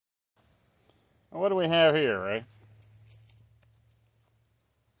What do we have here, Ray?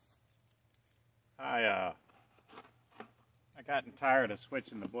 I gotten tired of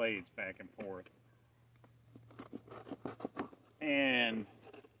switching the blades back and forth. And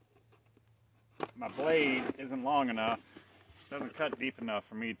my blade isn't long enough, doesn't cut deep enough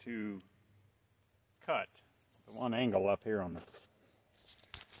for me to cut the one angle up here on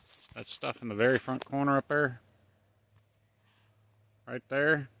that stuff in the very front corner up there. Right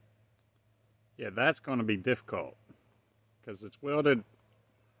there. Yeah, that's going to be difficult because it's welded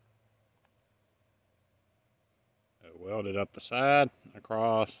up the side,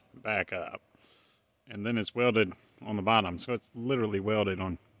 across, back up, and then it's welded on the bottom, so it's literally welded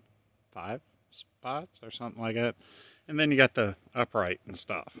on 5 spots or something like that, and then you got the upright and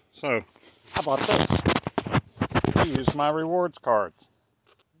stuff. So I bought this. I used my rewards cards.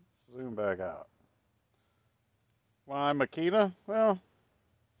 Zoom back out. Why Makita? Well,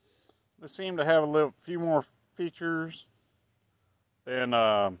 they seem to have a few more features than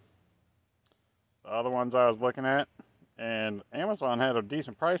the other ones I was looking at. And Amazon had a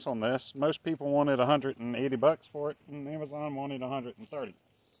decent price on this. Most people wanted 180 bucks for it, and Amazon wanted 130.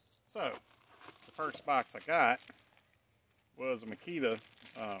 So, the first box I got was a Makita.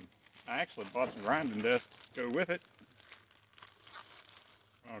 I actually bought some grinding discs to go with it.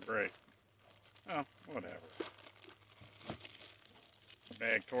 Oh, great. Oh, whatever. The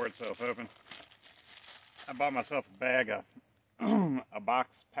bag tore itself open. I bought myself a bag of, a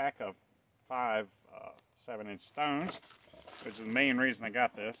box pack of 5 7-inch stones, which is the main reason I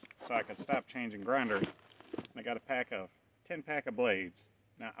got this, so I could stop changing grinders. And I got a 10 pack of blades.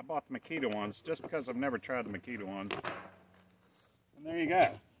 Now, I bought the Makita ones just because I've never tried the Makita ones. And there you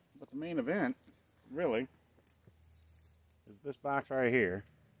go. But the main event, really, is this box right here.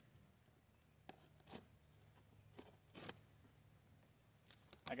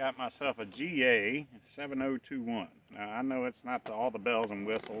 I got myself a GA7021. Now, I know it's not all the bells and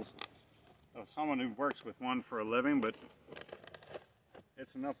whistles of someone who works with one for a living, but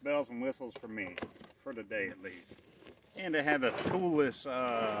it's enough bells and whistles for me, for today at least. And it had a toolless,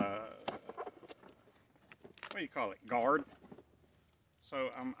 what do you call it, guard. So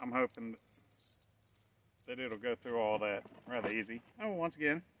I'm hoping that it'll go through all that rather easy. Oh, once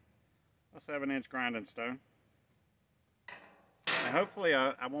again, a 7-inch grinding stone. And hopefully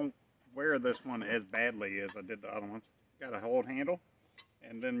I won't wear this one as badly as I did the other ones. Got a hold handle,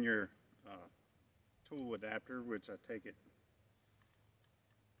 and then your tool adapter, which I take it.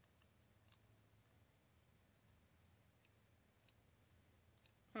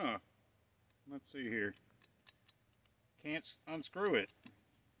 Huh. Let's see here. Can't unscrew it.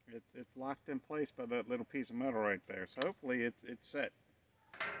 It's locked in place by that little piece of metal right there. So hopefully it's set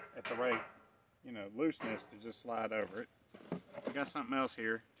at the right, you know, looseness to just slide over it. We got something else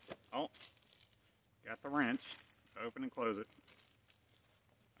here. Oh, got the wrench. Open and close it.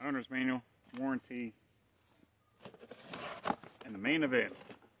 Owner's manual, warranty, and the main event.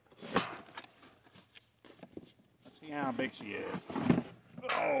 Let's see how big she is.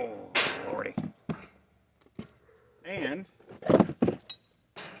 Oh, lordy. And,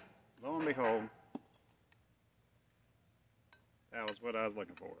 lo and behold, that was what I was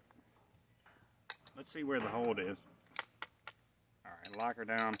looking for. Let's see where the hold is. Alright, lock her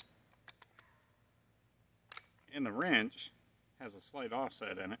down. And the wrench has a slight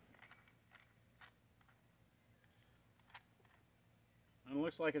offset in it. And it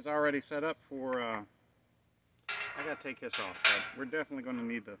looks like it's already set up for, I gotta take this off, but we're definitely going to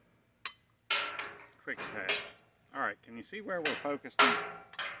need the quick attach. Alright, can you see where we're focused?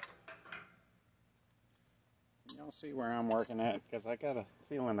 Y'all see where I'm working at? Because I got a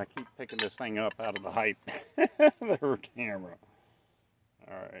feeling I keep picking this thing up out of the height of the camera.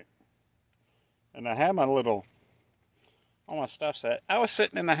 Alright. And I have my little, all my stuff set. I was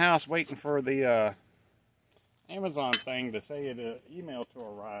sitting in the house waiting for the Amazon thing to say an email to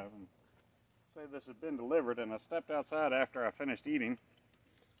arrive and say this had been delivered, and I stepped outside after I finished eating.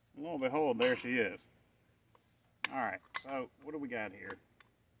 And lo and behold, there she is. Alright, so what do we got here?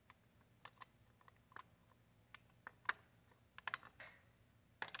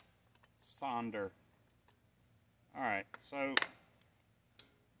 Sonder. Alright, so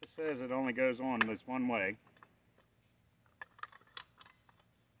it says it only goes on this one way.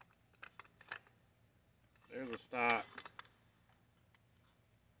 There's a stop.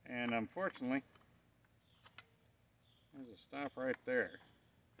 And unfortunately, there's a stop right there.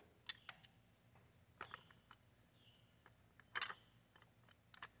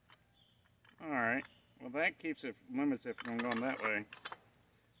 Alright, well that keeps it, limits if we're going that way.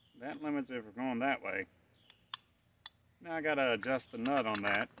 That limits if we're going that way. Now I gotta adjust the nut on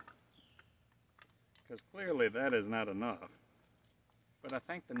that. because clearly that is not enough. But I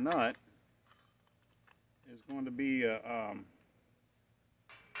think the nut is going to be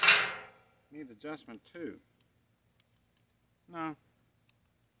need adjustment too. No.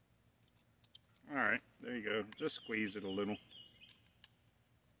 Alright, there you go. Just squeeze it a little.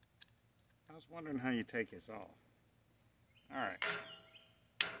 I was wondering how you take this off. Alright.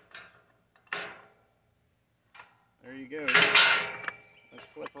 There you go. Let's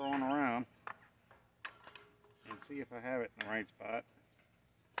flip her on around and see if I have it in the right spot.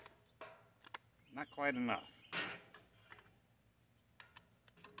 Not quite enough.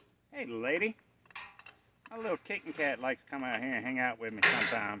 Hey lady, my little kitten cat likes to come out here and hang out with me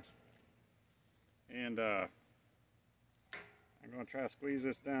sometimes. And I'm going to try to squeeze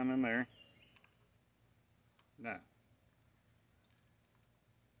this down in there. No.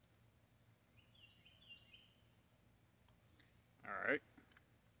 Alright.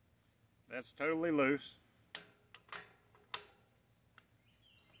 That's totally loose.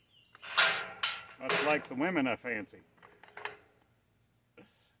 Much like the women I fancy.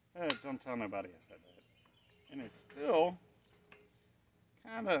 Don't tell nobody I said that. And it's still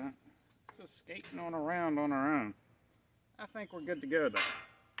kind of just skating on around on her own. I think we're good to go though.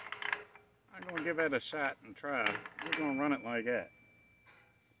 I'm going to give that a shot and try. We're going to run it like that.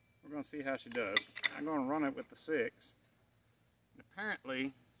 We're going to see how she does. I'm going to run it with the 6.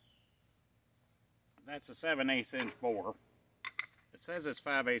 Apparently, that's a 7/8 inch bore. It says it's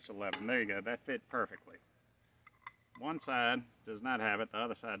 5/8 11. There you go. That fit perfectly. One side does not have it. The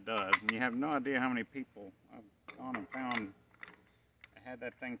other side does. And you have no idea how many people I've gone and found had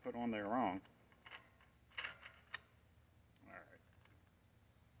that thing put on there wrong. Alright.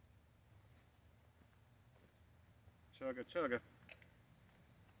 Chugga chugga.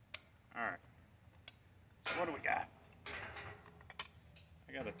 Alright. So what do we got?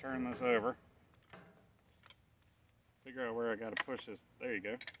 I got to turn this over. Figure out where I got to push this. There you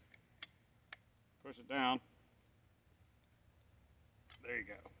go. Push it down. There you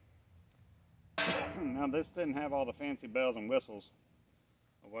go. Now this didn't have all the fancy bells and whistles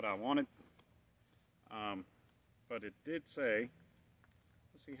of what I wanted. But it did say,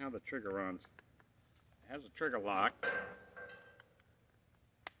 let's see how the trigger runs. It has a trigger lock.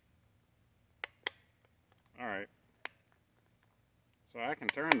 Alright. So I can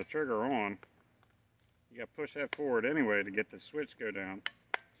turn the trigger on. You got to push that forward anyway to get the switch go down,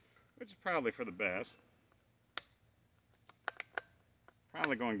 which is probably for the best.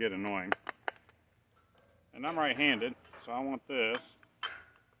 Probably going to get annoying. And I'm right-handed, so I want this.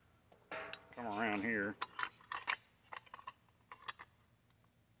 Come around here.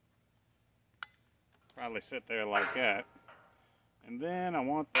 Probably sit there like that. And then I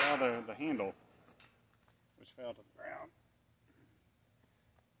want the handle, which fell to the ground.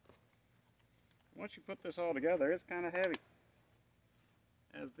 Once you put this all together, it's kind of heavy,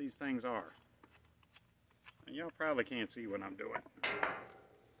 as these things are. And y'all probably can't see what I'm doing.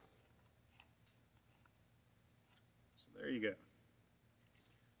 So there you go.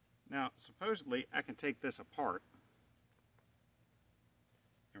 Now, supposedly, I can take this apart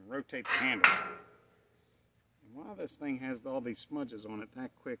and rotate the handle. And why this thing has all these smudges on it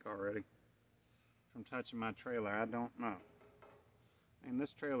that quick already from touching my trailer, I don't know. And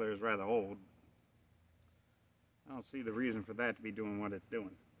this trailer is rather old. I don't see the reason for that to be doing what it's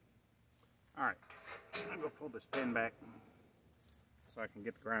doing. Alright, I'm going to pull this pin back so I can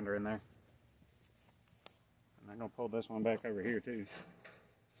get the grinder in there. And I'm going to pull this one back over here too.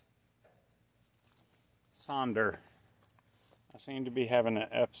 Sonder. I seem to be having an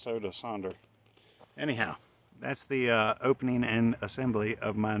episode of Sonder. Anyhow, that's the opening and assembly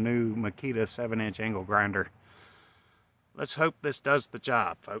of my new Makita 7-inch angle grinder. Let's hope this does the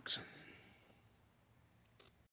job, folks.